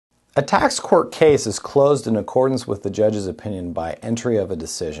A tax court case is closed in accordance with the judge's opinion by entry of a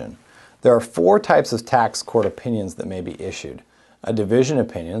decision. There are 4 types of tax court opinions that may be issued. A division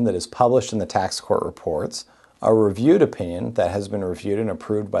opinion that is published in the tax court reports, a reviewed opinion that has been reviewed and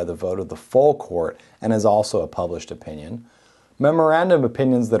approved by the vote of the full court and is also a published opinion, memorandum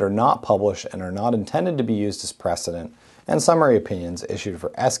opinions that are not published and are not intended to be used as precedent, and summary opinions issued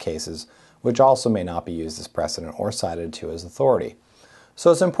for S cases, which also may not be used as precedent or cited to as authority. So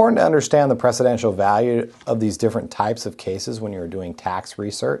it's important to understand the precedential value of these different types of cases when you're doing tax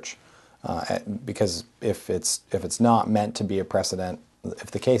research, because if it's not meant to be a precedent, if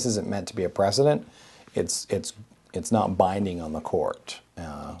the case isn't meant to be a precedent, it's not binding on the court,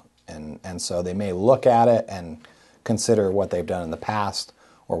 and so they may look at it and consider what they've done in the past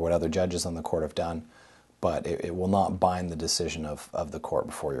or what other judges on the court have done, but it will not bind the decision of the court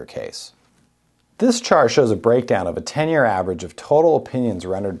before your case. This chart shows a breakdown of a 10-year average of total opinions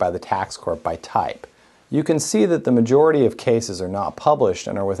rendered by the tax court by type. You can see that the majority of cases are not published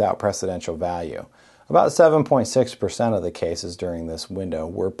and are without precedential value. About 7.6% of the cases during this window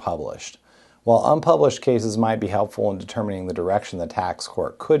were published. While unpublished cases might be helpful in determining the direction the tax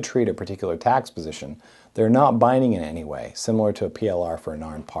court could treat a particular tax position, they're not binding in any way, similar to a PLR for a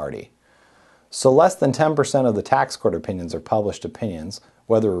non-party. So less than 10% of the tax court opinions are published opinions,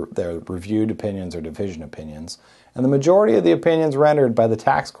 whether they're reviewed opinions or division opinions, and the majority of the opinions rendered by the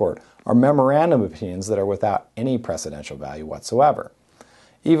tax court are memorandum opinions that are without any precedential value whatsoever.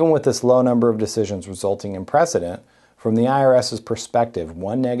 Even with this low number of decisions resulting in precedent, from the IRS's perspective,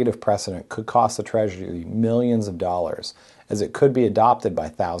 one negative precedent could cost the Treasury millions of dollars, as it could be adopted by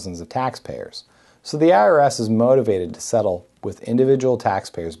thousands of taxpayers. So the IRS is motivated to settle with individual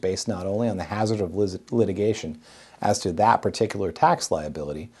taxpayers based not only on the hazard of litigation as to that particular tax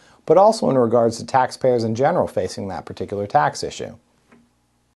liability, but also in regards to taxpayers in general facing that particular tax issue.